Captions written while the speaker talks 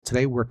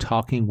Today, we're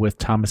talking with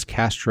Thomas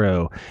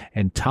Castro,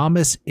 and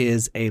Thomas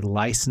is a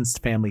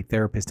licensed family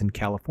therapist in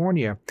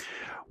California.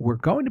 We're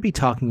going to be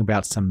talking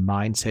about some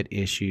mindset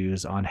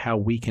issues on how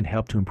we can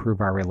help to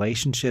improve our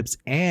relationships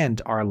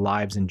and our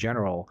lives in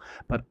general.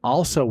 But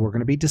also, we're going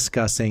to be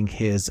discussing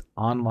his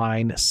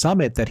online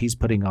summit that he's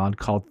putting on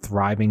called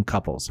Thriving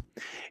Couples.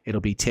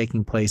 It'll be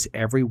taking place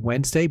every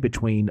Wednesday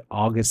between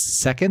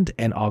August 2nd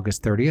and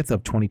August 30th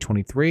of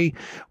 2023.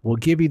 We'll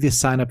give you the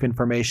sign up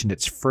information.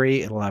 It's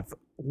free. It'll have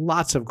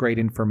lots of great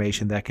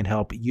information that can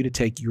help you to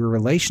take your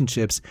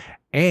relationships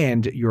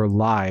and your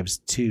lives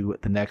to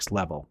the next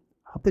level.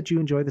 Hope that you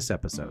enjoy this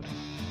episode.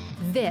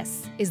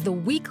 This is the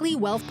Weekly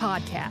Wealth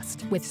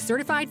Podcast with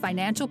certified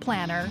financial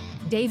planner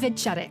David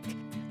Chuddick,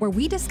 where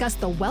we discuss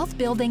the wealth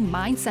building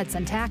mindsets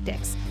and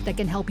tactics that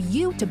can help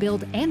you to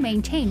build and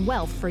maintain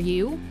wealth for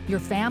you, your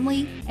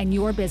family, and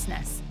your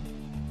business.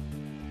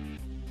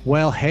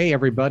 Well, hey,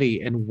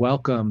 everybody, and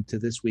welcome to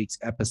this week's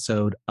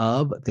episode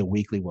of the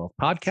Weekly Wealth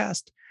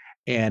Podcast.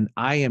 And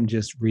I am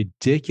just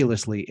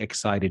ridiculously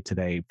excited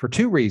today for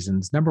two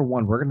reasons. Number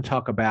one, we're going to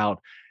talk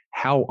about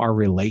how our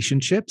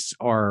relationships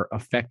are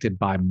affected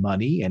by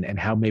money and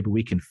how maybe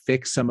we can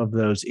fix some of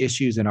those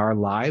issues in our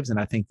lives. And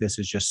I think this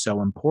is just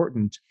so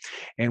important.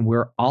 And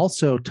we're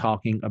also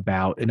talking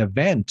about an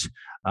event,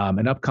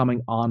 an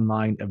upcoming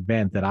online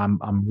event that I'm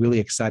really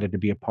excited to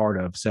be a part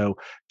of. So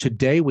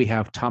today we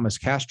have Thomas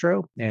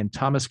Castro, and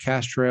Thomas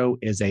Castro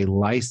is a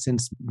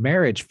licensed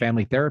marriage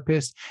family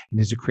therapist and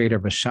is a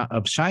creator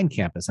of Shine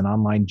Campus, an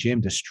online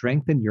gym to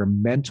strengthen your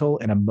mental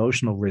and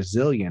emotional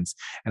resilience.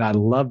 And I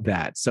love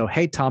that. So,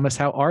 hey, Thomas,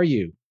 how are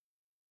you?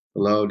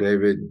 Hello,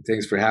 David.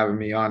 Thanks for having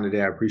me on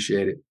today. I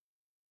appreciate it.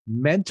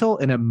 Mental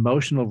and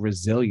emotional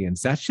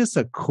resilience. That's just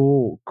a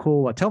cool.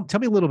 Tell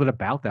me a little bit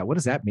about that. What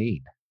does that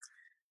mean?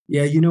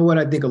 Yeah, you know what?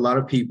 I think a lot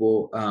of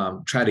people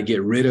try to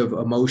get rid of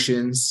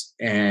emotions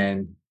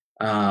and,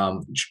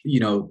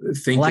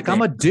 think like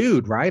I'm a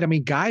dude, right? I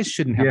mean, guys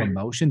shouldn't have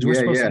emotions. We're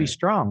supposed to be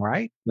strong,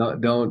 right? No,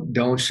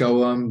 don't show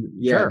them.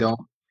 Yeah, sure. Don't.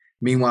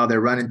 Meanwhile, they're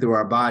running through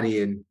our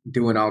body and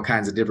doing all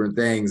kinds of different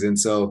things. And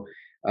so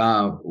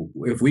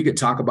if we could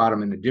talk about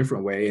them in a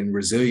different way, and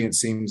resilience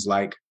seems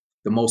like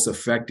the most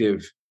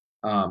effective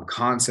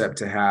concept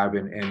to have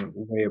and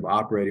way of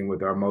operating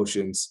with our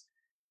emotions.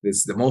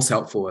 It's the most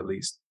helpful, at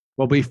least.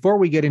 Well, before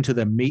we get into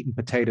the meat and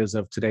potatoes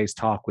of today's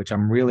talk, which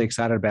I'm really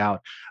excited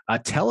about,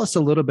 tell us a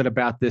little bit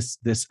about this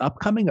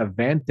upcoming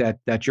event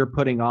that you're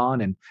putting on,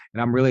 and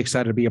I'm really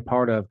excited to be a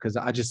part of, because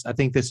I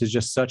think this is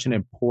just such an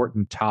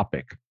important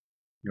topic.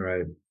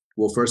 Right.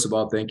 Well, first of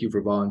all, thank you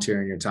for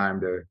volunteering your time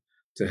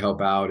to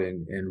help out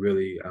and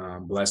really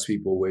bless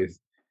people with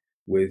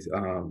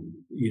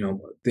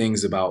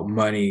things about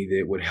money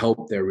that would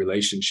help their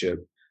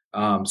relationship.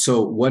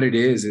 So what it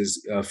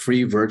is a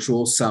free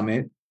virtual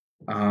summit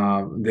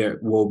that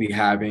we'll be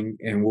having,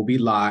 and we'll be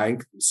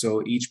live.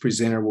 So each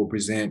presenter will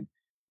present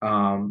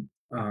on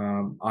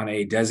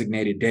a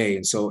designated day.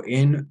 And so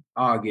in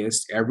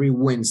August, every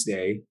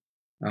Wednesday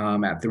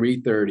at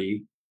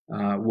 3:30,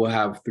 we'll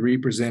have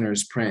three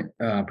presenters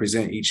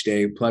present each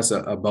day, plus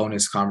a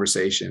bonus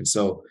conversation.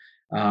 So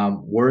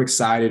we're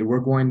excited. We're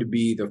going to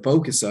be, the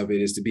focus of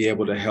it is to be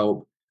able to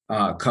help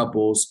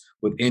couples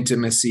with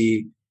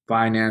intimacy,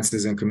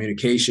 finances, and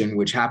communication,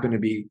 which happen to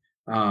be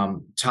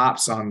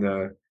tops on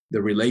the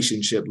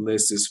relationship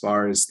list as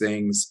far as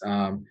things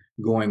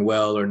going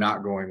well or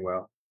not going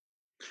well.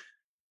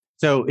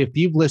 So if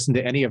you've listened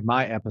to any of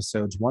my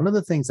episodes, one of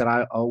the things that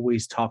I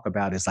always talk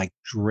about is like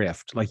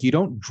drift. Like, you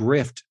don't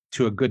drift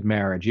to a good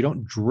marriage. You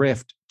don't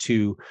drift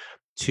to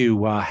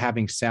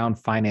having sound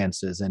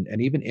finances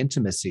and even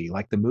intimacy,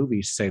 like the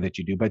movies say that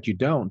you do, but you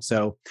don't.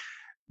 So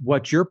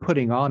what you're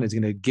putting on is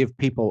going to give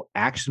people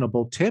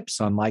actionable tips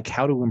on like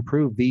how to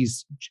improve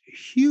these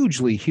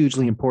hugely,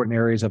 hugely important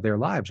areas of their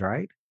lives,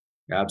 right?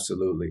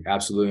 Absolutely.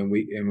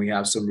 And we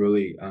have some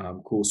really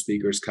cool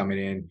speakers coming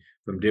in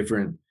from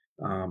different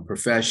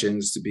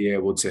professions to be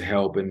able to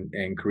help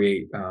and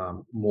create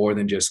more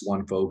than just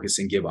one focus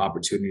and give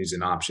opportunities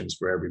and options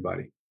for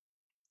everybody.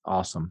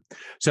 Awesome.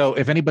 So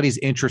if anybody's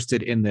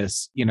interested in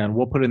this, and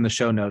we'll put it in the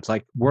show notes,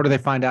 like, where do they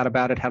find out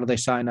about it? How do they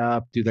sign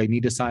up? Do they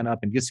need to sign up?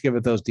 And just give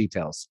it those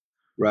details.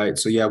 Right.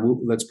 So yeah,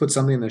 let's put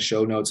something in the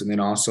show notes. And then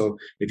also,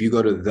 if you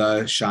go to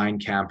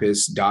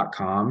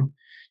theshinecampus.com,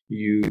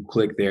 you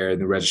click there,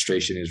 and the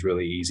registration is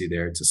really easy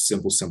there. It's a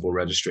simple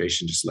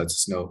registration. Just lets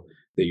us know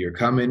that you're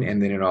coming.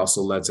 And then it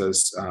also lets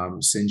us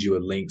send you a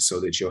link so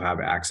that you'll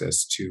have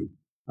access to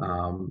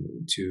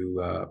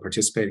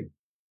participating.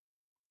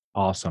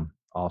 Awesome.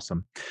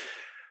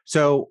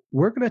 So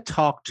we're going to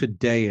talk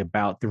today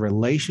about the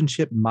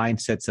relationship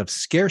mindsets of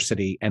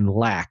scarcity and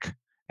lack,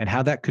 and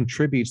how that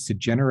contributes to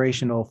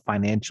generational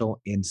financial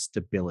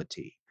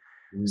instability.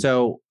 Mm-hmm.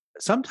 So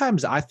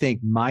sometimes I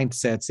think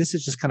mindsets, this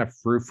is just kind of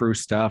frou-frou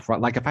stuff,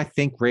 right? Like, if I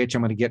think rich,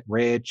 I'm going to get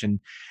rich.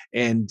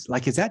 And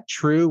like, is that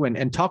true?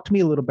 And talk to me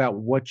a little about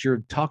what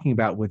you're talking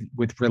about with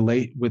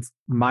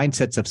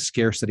mindsets of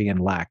scarcity and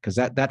lack, because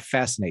that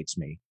fascinates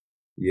me.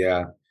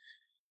 Yeah.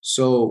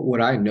 So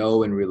what I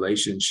know in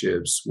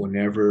relationships,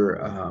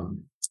 whenever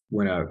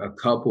when a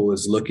couple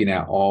is looking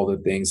at all the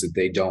things that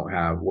they don't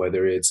have,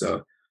 whether it's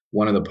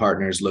one of the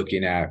partners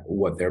looking at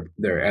what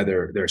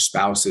their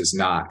spouse is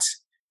not,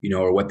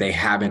 or what they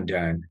haven't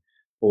done,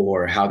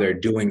 or how they're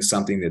doing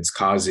something that's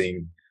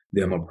causing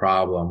them a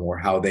problem, or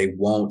how they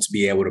won't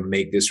be able to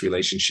make this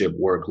relationship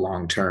work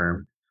long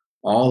term.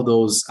 All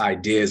those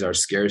ideas are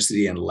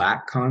scarcity and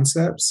lack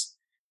concepts,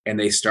 and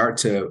they start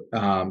to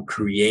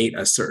create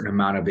a certain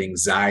amount of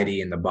anxiety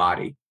in the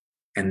body.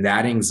 And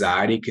that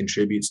anxiety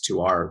contributes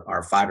to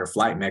our fight or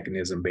flight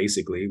mechanism,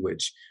 basically,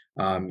 which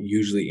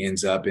usually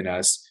ends up in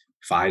us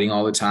fighting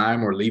all the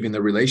time or leaving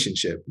the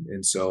relationship.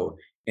 And so,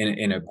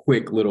 in a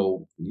quick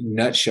little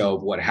nutshell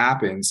of what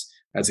happens,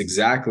 that's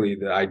exactly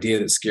the idea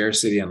that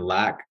scarcity and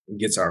lack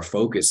gets our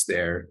focus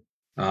there.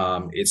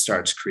 It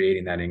starts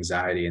creating that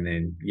anxiety. And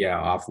then, yeah,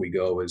 off we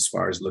go as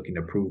far as looking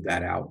to prove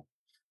that out.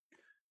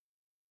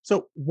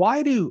 So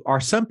are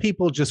some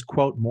people just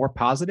quote more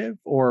positive,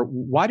 or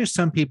why do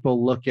some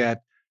people look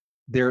at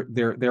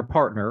their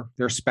partner,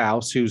 their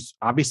spouse, who's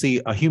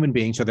obviously a human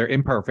being, so they're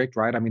imperfect,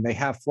 right? I mean, they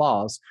have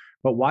flaws,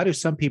 but why do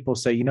some people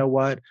say, you know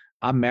what,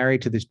 I'm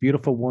married to this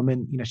beautiful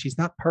woman, she's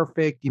not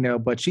perfect,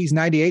 but she's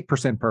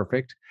 98%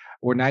 perfect,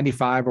 or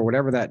 95, or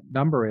whatever that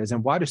number is.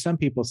 And why do some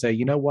people say,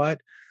 you know what,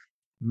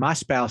 my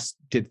spouse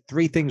did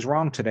 3 things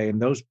wrong today,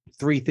 and those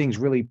 3 things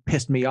really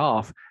pissed me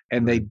off,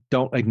 and they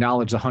don't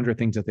acknowledge the 100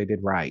 things that they did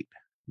right?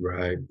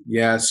 Right.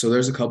 Yeah. So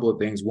there's a couple of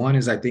things. One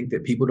is, I think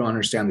that people don't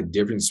understand the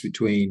difference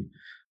between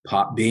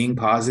being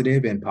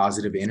positive and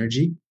positive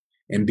energy,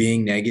 and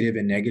being negative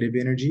and negative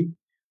energy.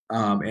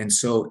 And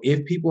so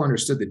if people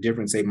understood the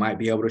difference, they might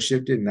be able to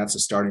shift it. And that's a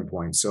starting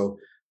point. So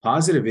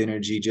positive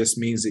energy just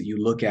means that you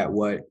look at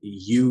what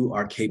you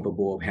are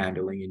capable of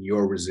handling and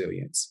your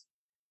resilience.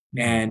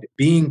 And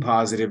being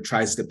positive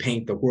tries to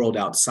paint the world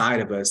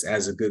outside of us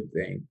as a good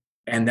thing.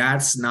 And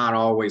that's not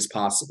always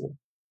possible,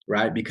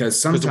 right? Because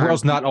Because sometimes the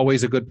world's not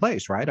always a good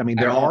place, right? I mean,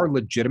 at there are all,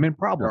 legitimate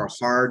there are problems.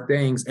 hard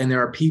things, and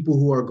there are people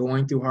who are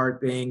going through hard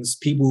things,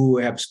 people who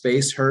have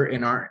faced hurt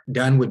and aren't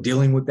done with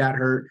dealing with that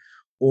hurt,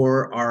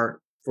 or are,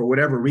 for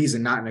whatever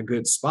reason, not in a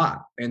good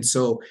spot. And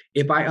so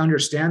if I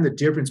understand the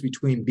difference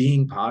between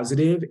being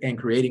positive and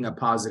creating a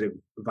positive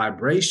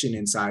vibration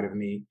inside of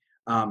me,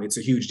 it's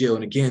a huge deal.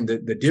 And again,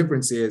 the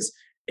difference is,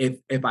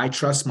 if I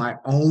trust my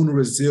own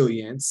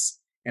resilience,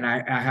 and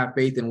I have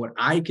faith in what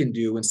I can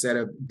do instead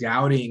of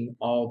doubting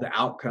all the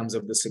outcomes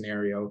of the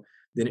scenario,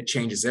 then it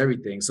changes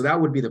everything. So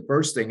that would be the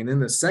first thing. And then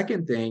the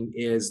second thing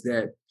is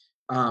that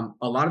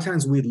a lot of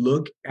times we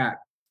look at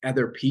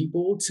other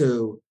people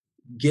to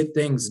get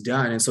things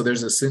done. And so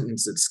there's a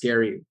sentence that's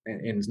scary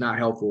and it's not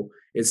helpful.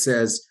 It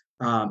says,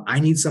 I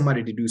need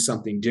somebody to do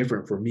something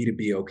different for me to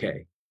be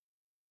okay.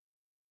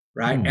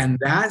 Right. Hmm. And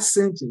that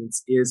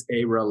sentence is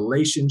a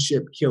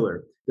relationship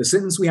killer. The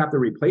sentence we have to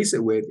replace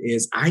it with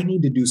is, I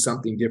need to do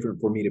something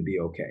different for me to be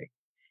okay.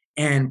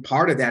 And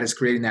part of that is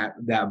creating that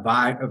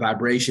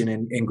vibration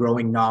and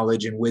growing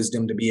knowledge and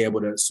wisdom to be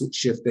able to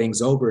shift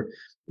things over.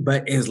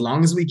 But as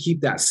long as we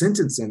keep that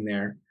sentence in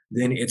there,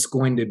 then it's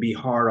going to be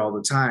hard all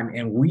the time.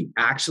 And we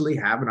actually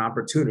have an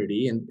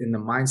opportunity, and the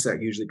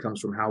mindset usually comes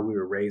from how we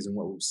were raised and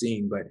what we've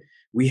seen, but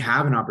we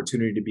have an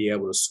opportunity to be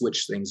able to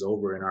switch things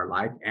over in our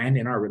life and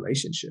in our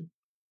relationship.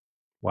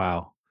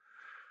 Wow.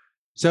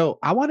 So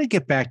I want to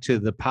get back to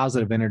the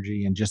positive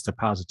energy and just the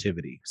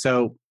positivity.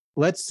 So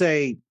let's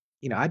say,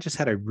 I just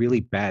had a really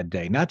bad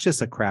day, not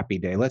just a crappy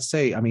day. Let's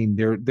say, I mean,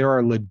 there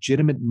are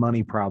legitimate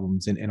money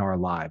problems in our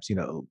lives.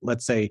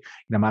 Let's say,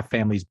 my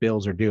family's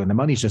bills are due and the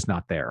money's just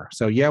not there.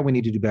 So yeah, we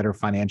need to do better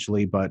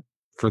financially, but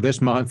for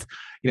this month,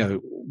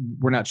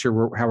 we're not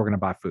sure how we're going to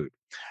buy food.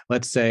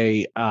 Let's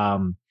say,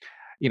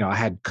 I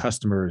had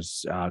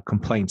customers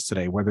complaints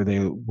today, whether they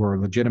were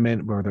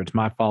legitimate, whether it's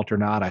my fault or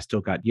not. I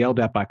still got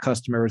yelled at by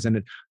customers, and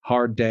a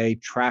hard day,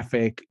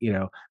 traffic,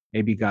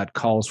 maybe got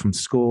calls from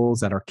schools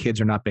that our kids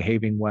are not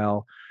behaving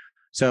well.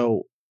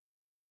 So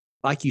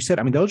like you said,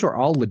 I mean, those are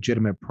all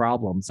legitimate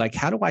problems. Like,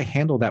 how do I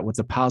handle that with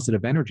a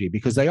positive energy?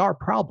 Because they are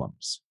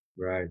problems.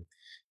 Right.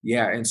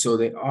 Yeah. And so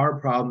they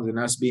are problems, and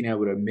us being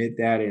able to admit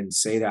that and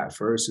say that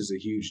first is a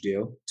huge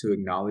deal, to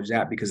acknowledge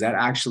that, because that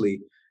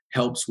actually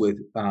helps with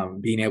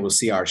being able to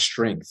see our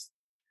strength.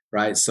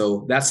 Right.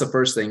 So that's the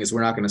first thing, is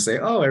we're not going to say,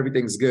 oh,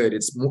 everything's good.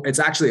 It's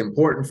actually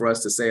important for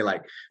us to say,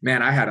 like,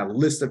 man, I had a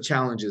list of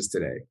challenges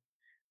today.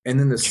 And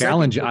then the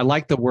Challenge. second, I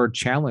like the word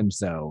challenge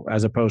though,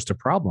 as opposed to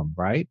problem,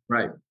 right?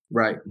 right.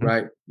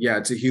 Yeah,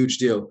 it's a huge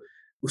deal.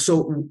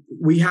 So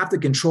we have to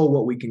control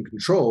what we can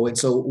control. And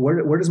so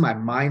where does my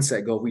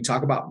mindset go? If we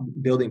talk about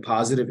building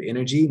positive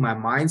energy, my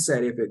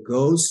mindset, if it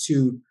goes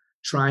to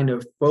trying to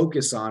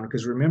focus on,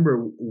 because remember,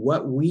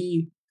 what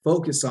we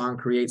focus on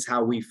creates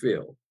how we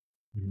feel,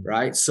 Mhm.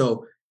 right?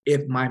 So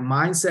if my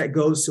mindset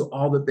goes to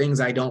all the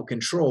things I don't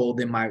control,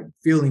 then my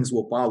feelings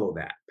will follow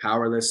that: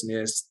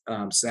 powerlessness,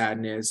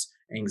 sadness,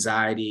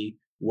 anxiety,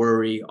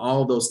 worry,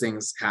 all those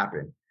things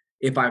happen.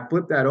 If I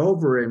flip that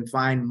over and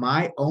find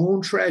my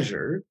own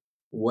treasure,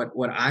 what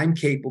I'm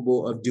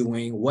capable of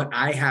doing, what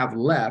I have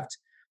left,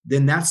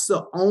 then that's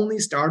the only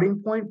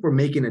starting point for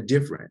making a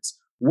difference.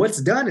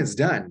 what's done is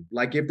done.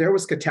 Like if there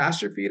was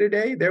catastrophe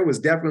today, there was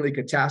definitely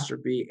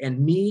catastrophe.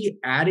 And me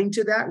adding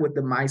to that with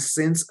my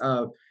sense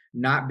of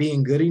not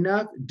being good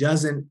enough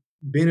doesn't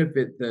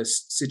benefit the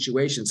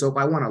situation. So if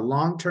I want a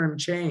long-term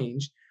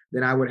change,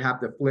 then I would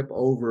have to flip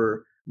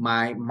over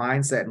my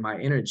mindset and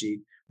my energy.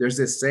 There's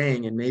this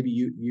saying, and maybe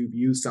you've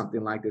used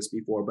something like this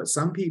before, but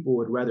some people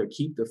would rather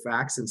keep the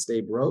facts and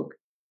stay broke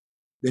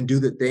than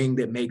do the thing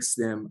that makes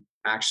them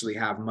actually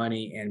have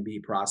money and be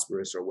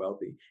prosperous or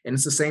wealthy. And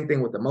it's the same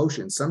thing with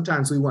emotions.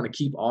 Sometimes we want to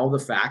keep all the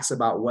facts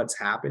about what's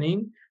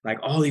happening. Like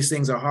all these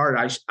things are hard.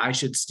 I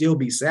should still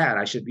be sad.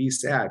 I should be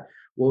sad.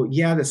 Well,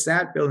 yeah, the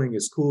sad feeling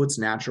is cool. It's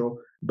natural.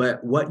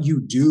 But what you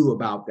do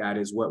about that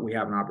is what we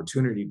have an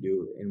opportunity to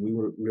do. And we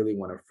really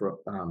want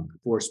to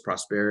force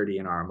prosperity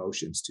in our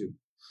emotions too.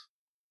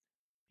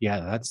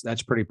 Yeah,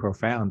 that's pretty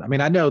profound. I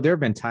mean, I know there have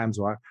been times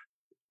where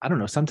I don't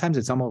know, sometimes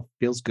it's almost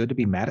feels good to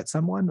be mad at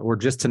someone or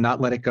just to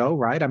not let it go,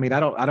 right? I mean, I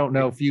don't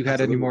know if you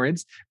had any Absolutely. more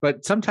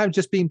but sometimes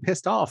just being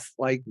pissed off,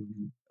 like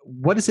Mhm.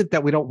 what is it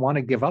that we don't want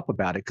to give up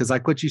about it? Because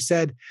like what you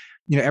said,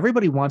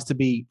 everybody wants to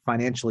be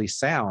financially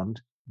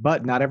sound,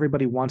 but not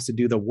everybody wants to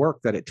do the work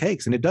that it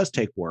takes. And it does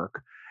take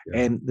work.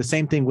 Yeah. And the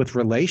same thing with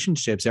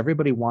relationships.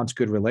 Everybody wants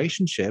good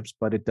relationships,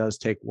 but it does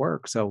take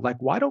work. So like,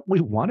 why don't we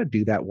want to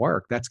do that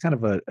work? That's kind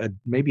of a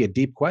maybe a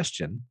deep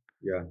question.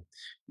 Yeah.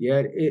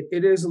 Yeah.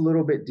 It is a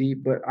little bit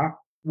deep, but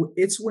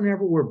it's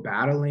whenever we're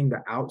battling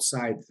the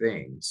outside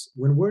things,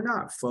 when we're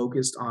not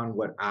focused on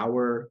what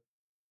our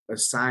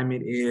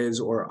assignment is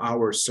or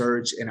our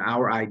search and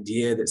our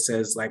idea that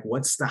says, like,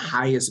 what's the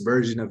highest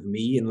version of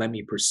me? And let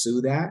me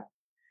pursue that.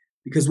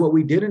 Because what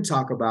we didn't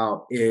talk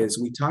about is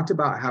we talked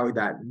about how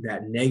that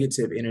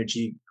negative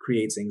energy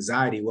creates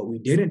anxiety. What we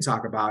didn't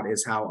talk about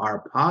is how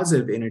our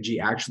positive energy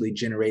actually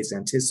generates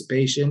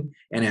anticipation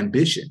and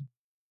ambition,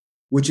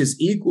 which is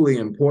equally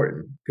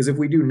important. Because if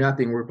we do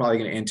nothing, we're probably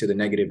going to enter the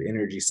negative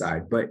energy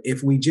side. But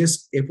if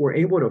we're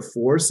able to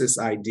force this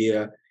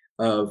idea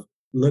of,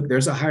 look,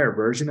 there's a higher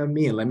version of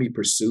me and let me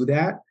pursue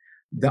that,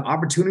 the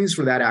opportunities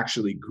for that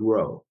actually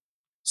grow.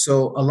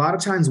 So a lot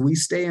of times we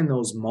stay in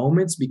those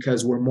moments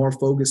because we're more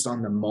focused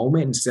on the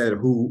moment instead of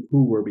who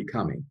we're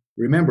becoming.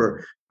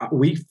 Remember,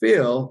 we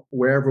feel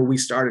wherever we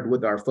started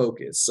with our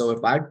focus. So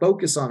if I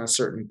focus on a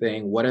certain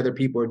thing, what other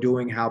people are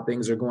doing, how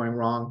things are going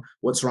wrong,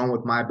 what's wrong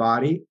with my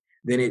body,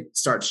 then it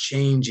starts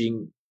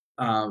changing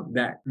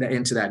that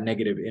into that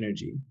negative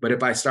energy. But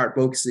if I start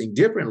focusing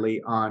differently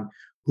on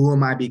who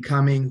am I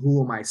becoming,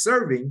 who am I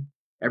serving,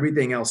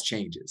 everything else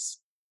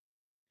changes.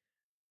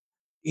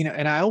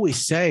 And I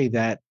always say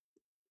that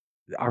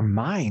our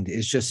mind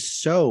is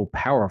just so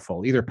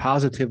powerful, either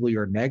positively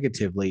or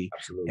negatively.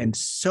 Absolutely. And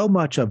so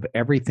much of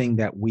everything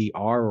that we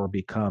are or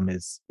become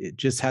it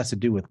just has to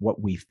do with what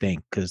we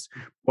think, because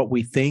what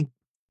we think,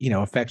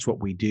 affects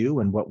what we do,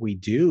 and what we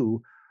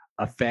do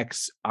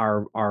affects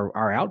our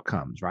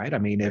outcomes, right? I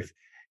mean, Right.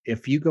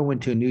 if you go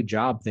into a new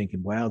job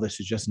thinking, well,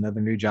 this is just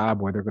another new job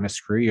where they're going to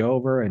screw you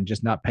over and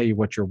just not pay you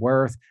what you're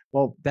worth,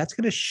 well, that's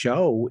going to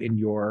show in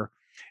your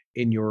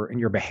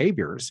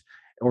behaviors.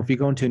 Or if you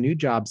go into a new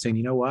job saying,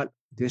 you know what,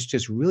 this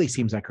just really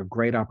seems like a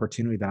great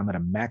opportunity that I'm going to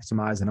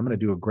maximize and I'm going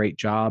to do a great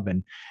job.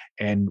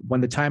 And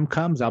when the time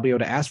comes, I'll be able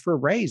to ask for a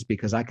raise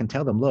because I can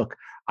tell them, look,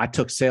 I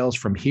took sales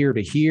from here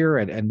to here,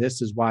 and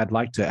this is why I'd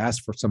like to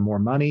ask for some more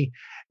money.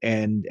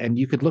 And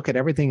you could look at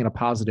everything in a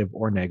positive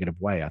or negative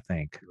way, I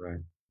think. Right.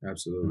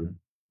 Absolutely. Mhm.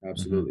 Mhm.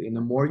 Absolutely. And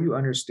the more you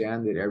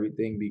understand that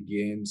everything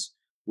begins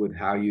with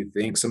how you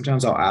think,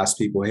 sometimes I'll ask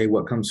people, hey,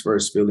 what comes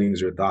first,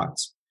 feelings or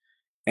thoughts?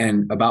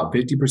 And about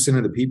 50%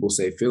 of the people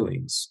say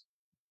feelings,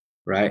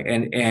 right?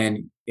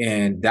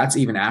 And that's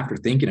even after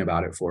thinking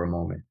about it for a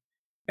moment.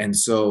 And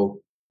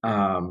so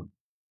um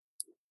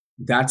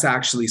that's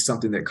actually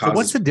something that So what's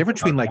causes the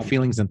difference a lot between like of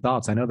feelings and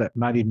thoughts? I know that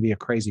might even be a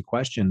crazy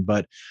question,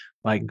 but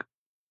like,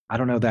 I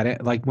don't know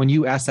that, like when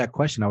you asked that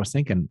question, I was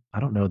thinking, I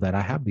don't know that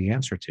I have the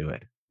answer to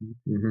it.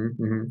 Mhm,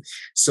 mhm.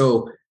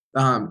 So,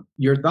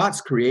 your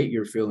thoughts create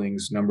your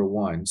feelings, number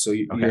one. So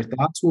your Okay.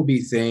 thoughts will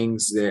be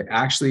things that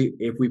actually,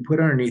 if we put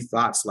underneath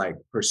thoughts like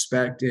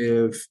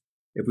perspective,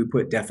 if we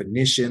put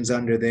definitions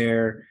under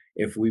there,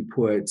 if we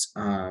put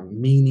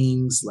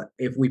meanings, like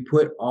if we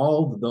put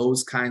all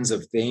those kinds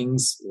of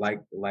things,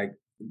 like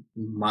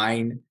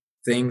mind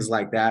things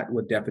like that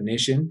with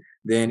definition,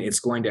 then it's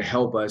going to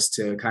help us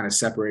to kind of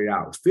separate it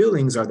out.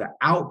 Feelings are the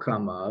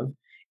outcome of,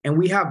 and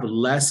we have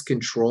less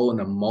control in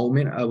the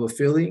moment of a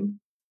feeling,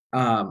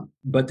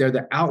 but they're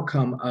the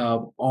outcome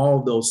of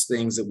all those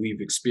things that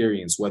we've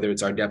experienced, whether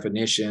it's our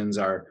definitions,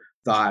 our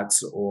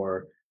thoughts,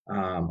 or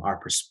our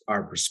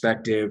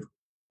perspective,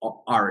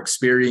 our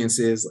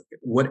experiences,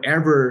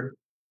 whatever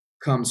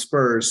comes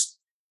first.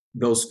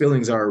 Those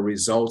feelings are a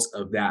result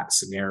of that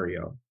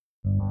scenario.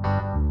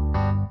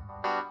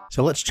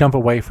 So let's jump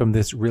away from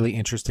this really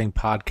interesting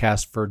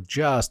podcast for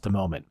just a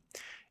moment.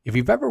 If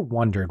you've ever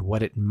wondered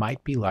what it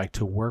might be like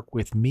to work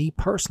with me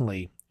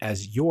personally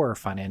as your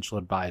financial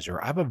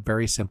advisor, I have a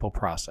very simple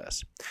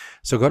process.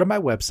 So go to my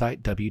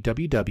website,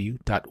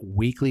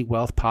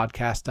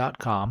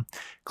 www.weeklywealthpodcast.com,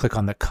 click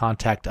on the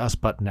Contact Us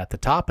button at the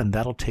top, and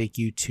that'll take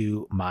you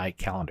to my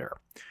calendar.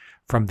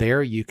 From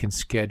there, you can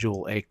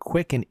schedule a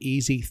quick and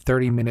easy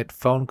 30-minute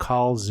phone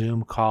call,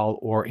 Zoom call,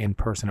 or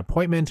in-person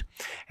appointment.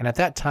 And at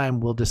that time,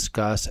 we'll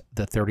discuss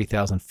the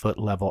 30,000-foot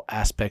level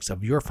aspects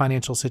of your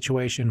financial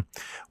situation.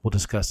 We'll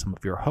discuss some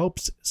of your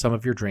hopes, some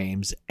of your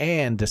dreams,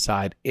 and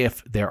decide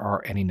if there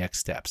are any next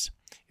steps.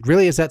 It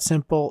really is that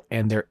simple,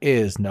 and there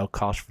is no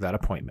cost for that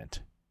appointment.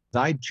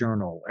 I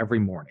journal every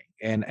morning,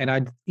 and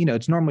I,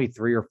 it's normally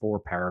 3 or 4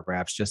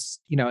 paragraphs,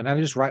 just, and I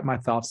just write my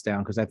thoughts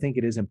down because I think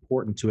it is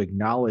important to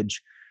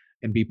acknowledge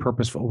and be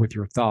purposeful with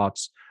your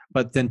thoughts.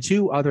 But then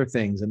 2 other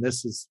things, and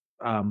this is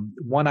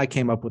one I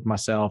came up with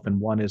myself, and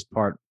one is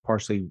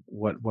partially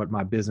what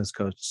my business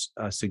coach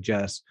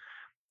suggests.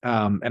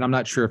 And I'm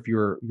not sure if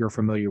you're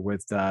familiar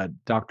with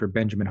Dr.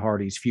 Benjamin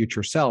Hardy's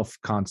future self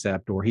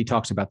concept, or he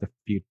talks about the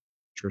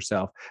future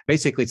self.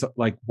 Basically, it's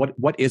like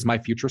what is my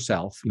future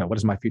self? What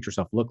does my future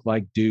self look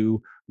like,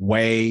 do,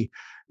 weigh?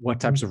 What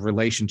types of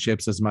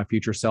relationships does my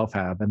future self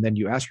have? And then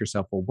you ask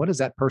yourself, well, what does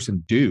that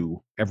person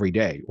do every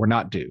day or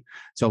not do?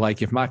 So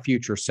like if my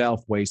future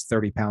self weighs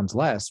 30 pounds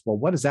less, well,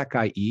 what does that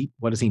guy eat?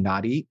 What does he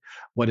not eat?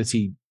 What does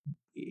he,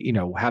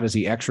 how does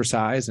he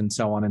exercise, and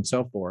so on and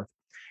so forth.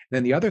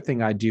 Then the other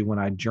thing I do when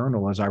I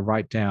journal is I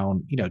write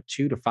down,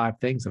 2 to 5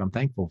 things that I'm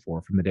thankful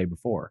for from the day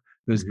before.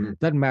 Because it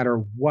doesn't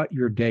matter what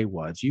your day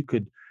was. You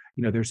could,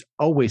 there's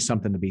always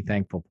something to be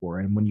thankful for.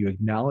 And when you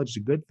acknowledge the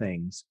good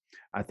things,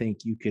 I think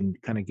you can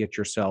kind of get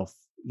yourself,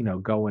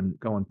 going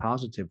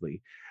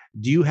positively.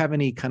 Do you have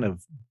any kind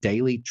of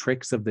daily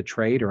tricks of the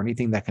trade, or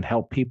anything that can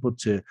help people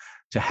to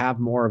have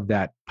more of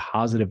that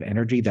positive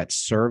energy that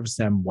serves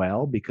them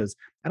well? Because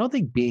I don't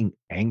think being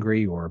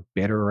angry or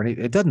bitter or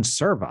anything, it doesn't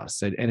serve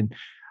us. And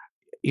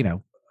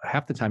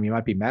half the time you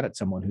might be mad at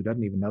someone who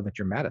doesn't even know that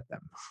you're mad at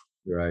them.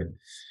 Right.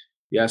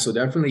 Yeah, so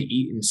definitely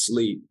eat and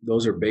sleep.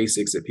 Those are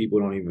basics that people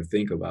don't even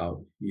think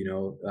about.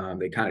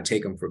 They kind of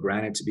take them for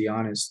granted, to be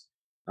honest.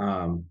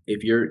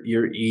 If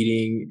you're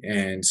eating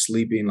and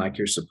sleeping like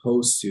you're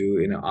supposed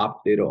to,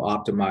 it'll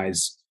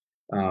optimize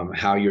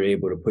how you're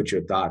able to put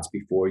your thoughts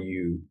before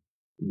you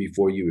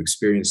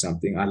experience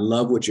something. I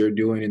love what you're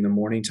doing in the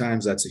morning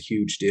times. That's a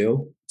huge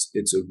deal.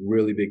 It's a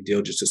really big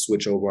deal just to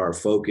switch over our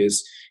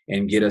focus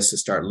and get us to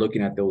start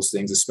looking at those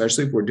things,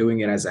 especially if we're doing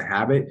it as a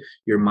habit.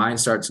 Your mind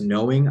starts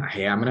knowing,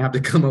 hey, I'm going to have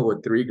to come up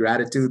with 3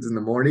 gratitudes in the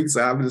morning.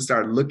 So I'm going to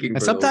start looking.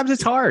 And sometimes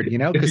it's hard,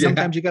 because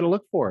sometimes you got to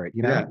look for it,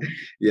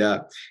 Yeah.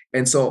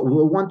 And so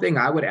one thing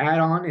I would add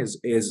on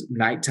is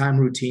nighttime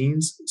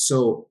routines.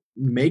 So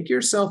make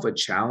yourself a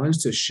challenge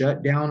to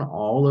shut down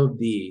all of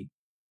the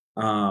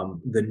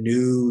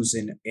news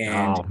and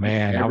oh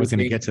man, I was going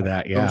to get to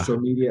that. Yeah. Social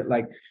media,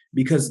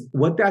 because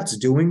what that's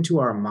doing to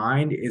our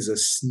mind is a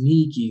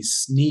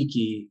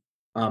sneaky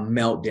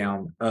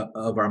meltdown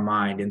of our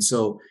mind. And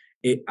so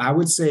I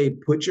would say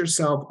put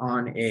yourself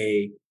on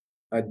a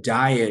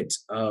diet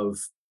of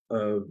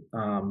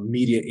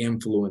media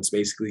influence.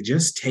 Basically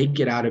just take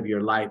it out of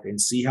your life and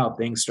see how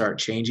things start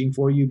changing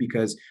for you,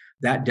 because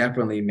that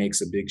definitely makes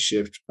a big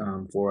shift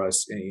for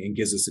us and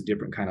gives us a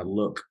different kind of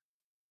look.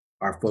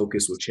 Our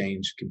focus will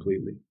change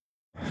completely.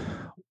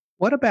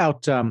 What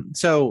about,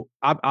 so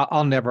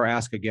I'll never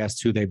ask a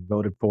guest who they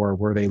voted for,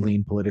 where they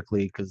lean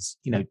politically, because,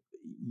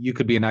 you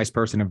could be a nice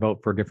person and vote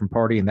for a different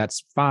party, and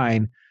that's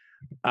fine.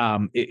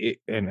 And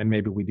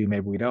maybe we do,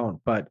 maybe we don't.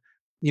 But,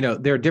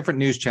 there are different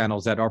news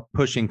channels that are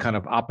pushing kind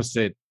of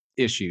opposite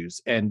issues,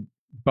 and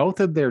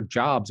both of their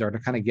jobs are to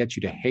kind of get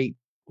you to hate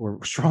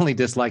or strongly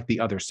dislike the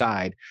other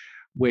side,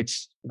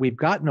 which we've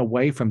gotten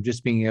away from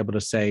just being able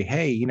to say,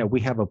 hey,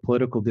 we have a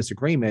political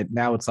disagreement.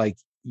 Now it's like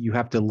you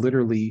have to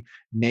literally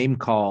name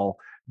call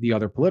the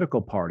other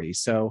political party.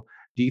 So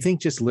do you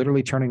think just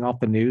literally turning off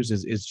the news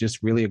is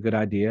just really a good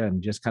idea,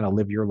 and just kind of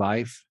live your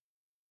life?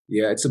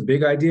 Yeah, it's a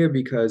big idea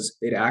because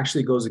it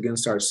actually goes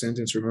against our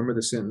sentence. Remember,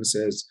 the sentence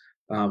says,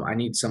 I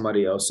need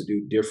somebody else to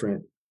do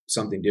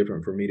something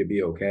different for me to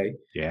be okay.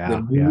 Yeah.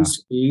 The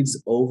news feeds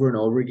over and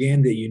over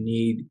again that you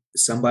need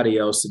somebody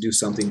else to do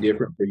something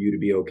different for you to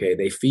be okay.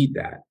 They feed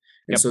that.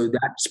 And so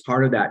that's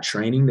part of that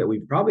training that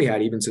we've probably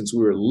had even since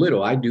we were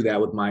little. I do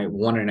that with my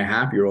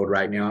 1.5-year-old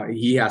right now.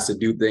 He has to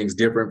do things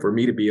different for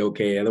me to be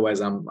okay.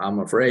 Otherwise, I'm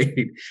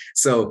afraid.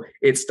 So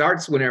it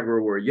starts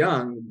whenever we're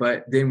young,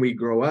 but then we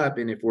grow up.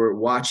 And if we're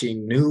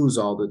watching news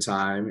all the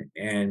time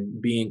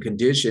and being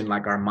conditioned,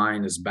 like our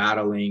mind is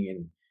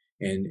battling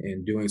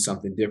and doing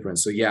something different.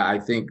 So yeah, I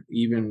think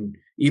even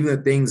the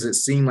things that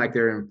seem like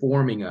they're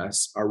informing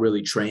us are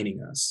really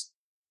training us.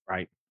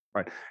 Right.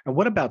 Right. And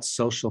what about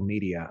social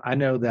media? I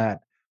know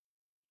that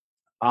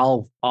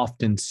I'll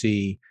often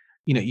see,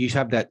 you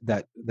have that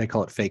they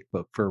call it fake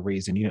book for a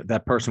reason.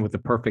 That person with the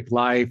perfect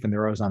life, and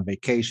they're always on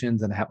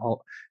vacations and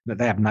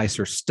they have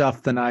nicer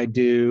stuff than I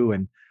do.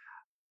 And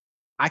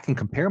I can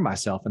compare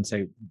myself and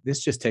say,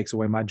 this just takes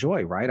away my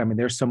joy, right? I mean,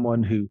 there's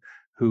someone who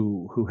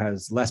who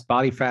has less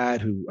body fat,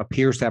 who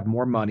appears to have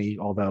more money,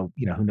 although,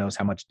 who knows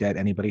how much debt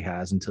anybody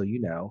has until you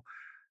know.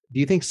 Do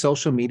you think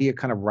social media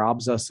kind of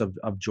robs us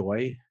of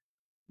joy?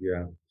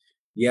 Yeah.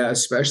 Yeah,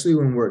 especially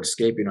when we're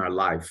escaping our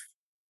life.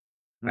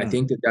 I Mm,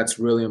 think that that's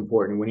really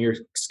important. When you're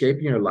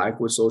escaping your life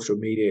with social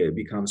media, it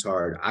becomes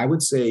hard. I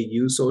would say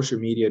use social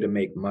media to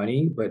make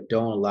money, but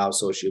don't allow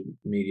social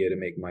media to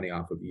make money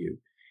off of you.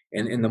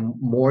 And the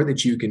more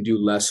that you can do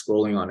less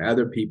scrolling on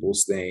other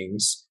people's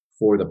things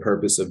for the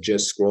purpose of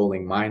just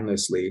scrolling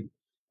mindlessly,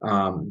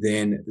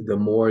 then the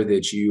more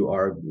that you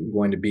are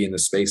going to be in the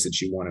space that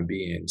you want to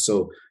be in.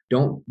 So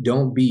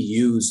don't be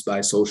used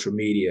by social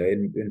media.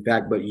 In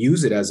fact, but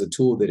use it as a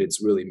tool that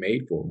it's really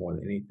made for more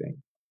than anything.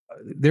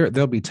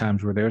 there'll be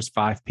times where there's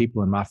 5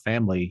 people in my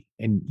family,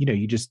 and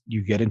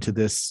you get into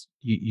this.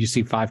 You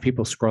see 5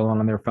 people scrolling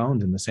on their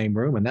phones in the same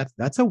room, and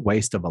that's a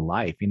waste of a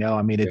life.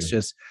 I mean, Yeah. it's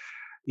just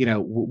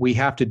we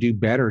have to do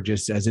better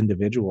just as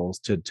individuals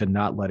to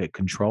not let it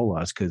control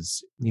us,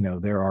 because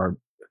there are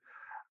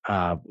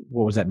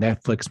what was that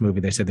Netflix movie?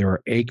 They said there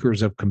are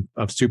acres of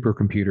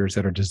supercomputers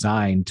that are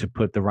designed to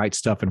put the right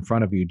stuff in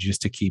front of you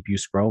just to keep you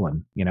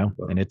scrolling,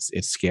 and it's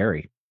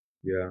scary.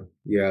 Yeah,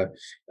 yeah.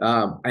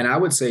 And I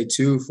would say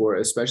too, for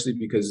especially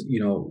because,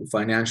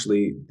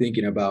 financially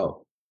thinking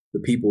about the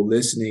people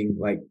listening,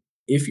 like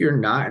if you're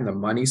not in the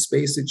money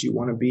space that you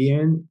want to be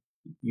in,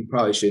 you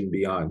probably shouldn't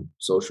be on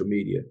social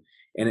media.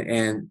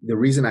 And the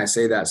reason I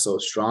say that so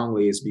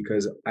strongly is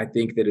because I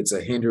think that it's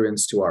a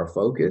hindrance to our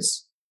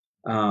focus.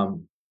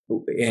 Um,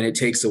 and it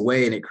takes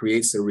away and it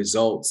creates the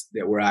results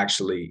that we're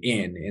actually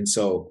in. And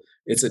so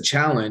it's a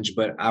challenge,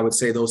 but I would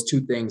say those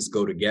two things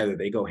go together.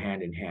 They go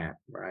hand in hand,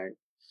 right?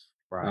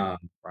 Right. Um,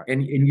 Right.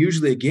 and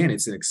usually, again,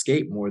 it's an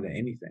escape more than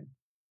anything.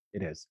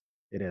 It is.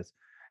 It is.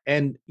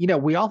 And,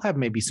 we all have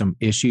maybe some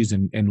issues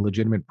and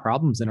legitimate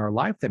problems in our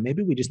life that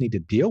maybe we just need to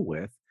deal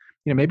with.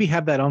 Maybe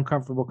have that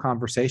uncomfortable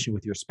conversation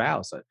with your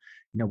spouse. You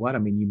know what? I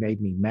mean, you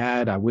made me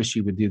mad. I wish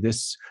you would do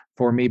this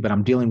for me, but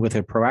I'm dealing with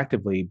it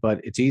proactively. But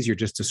it's easier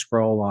just to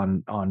scroll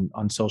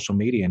on social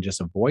media and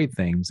just avoid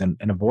things. And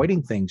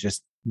avoiding things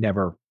just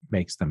never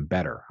makes them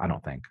better, I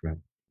don't think. Right.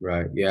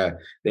 Right. Yeah.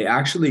 They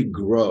actually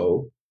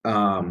grow.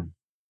 Mm,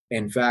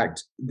 In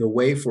fact, the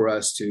way for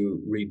us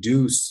to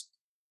reduce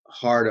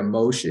hard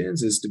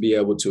emotions is to be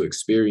able to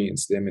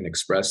experience them and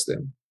express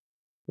them.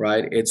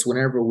 Right. It's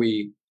whenever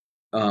we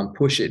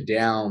push it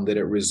down that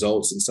it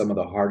results in some of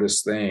the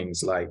hardest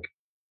things like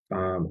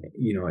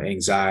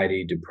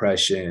anxiety,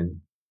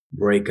 depression,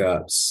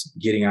 breakups,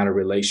 getting out of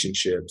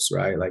relationships,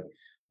 right? Like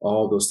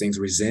all those things,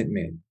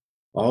 resentment,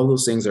 all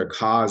those things are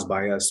caused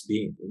by us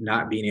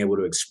not being able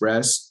to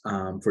express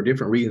for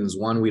different reasons.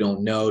 One, we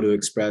don't know to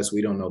express,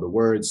 we don't know the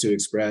words to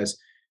express,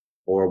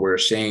 or we're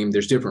ashamed.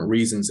 There's different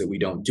reasons that we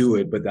don't do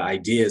it, but the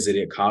idea is that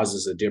it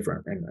causes a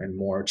different and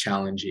more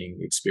challenging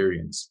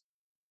experience.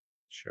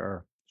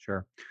 sure.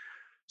 Sure.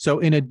 So,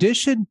 in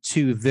addition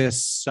to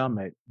this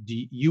summit, do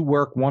you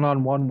work one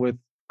on one with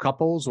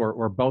couples,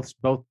 or both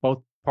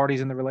parties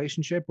in the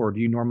relationship, or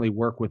do you normally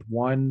work with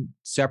one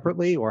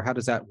separately, or how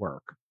does that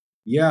work?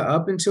 Yeah,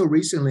 up until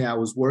recently, I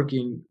was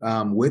working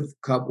with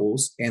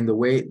couples, and the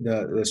way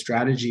the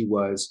strategy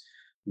was,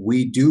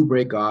 we do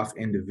break off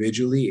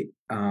individually,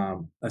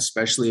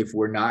 especially if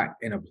we're not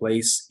in a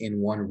place in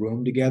one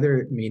room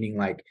together. Meaning,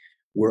 like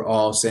we're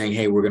all saying,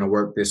 "Hey, we're going to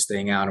work this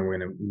thing out, and we're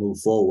going to move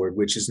forward,"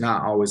 which is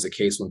not always the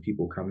case when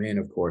people come in,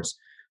 of course.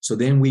 So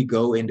then we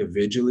go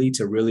individually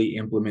to really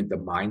implement the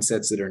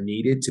mindsets that are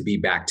needed to be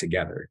back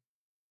together,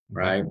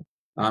 Okay. right?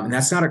 And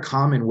that's not a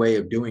common way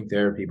of doing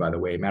therapy, by the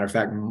way. Matter of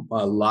fact,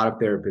 a lot of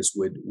therapists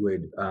would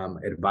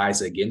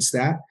advise against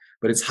that,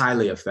 but it's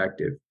highly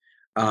effective.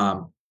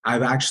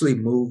 I've actually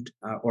moved,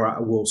 or I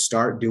will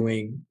start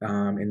doing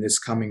in this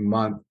coming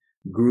month,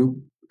 group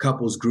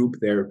couples group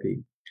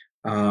therapy.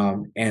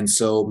 And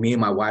so, me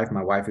and my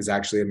wife is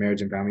actually a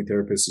marriage and family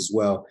therapist as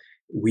well.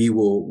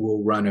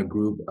 Will run a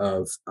group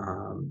of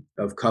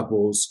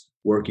couples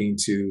working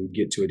to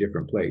get to a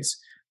different place.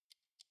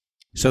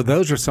 So,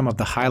 those are some of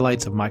the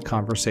highlights of my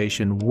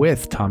conversation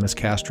with Thomas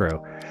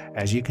Castro.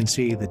 As you can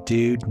see, the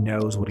dude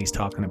knows what he's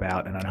talking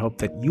about, and I hope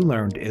that you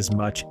learned as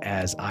much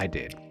as I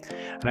did.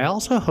 And I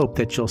also hope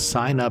that you'll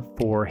sign up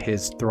for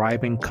his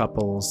Thriving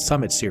Couples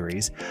Summit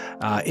series.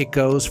 It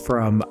goes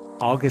from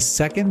August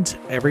 2nd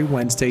every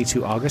Wednesday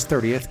to August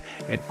 30th.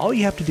 And all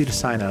you have to do to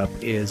sign up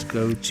is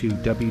go to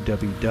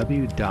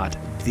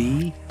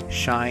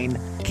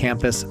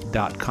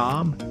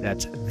www.theshinecampus.com.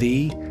 That's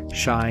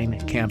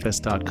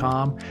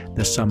theshinecampus.com.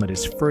 The summit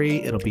is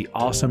free. It'll be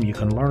awesome. You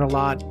can learn a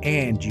lot,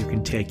 and you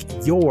can take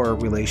your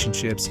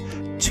relationships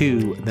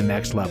to the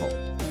next level.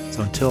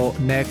 So until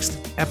next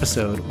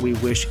episode, we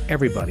wish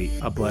everybody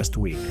a blessed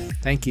week.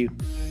 Thank you.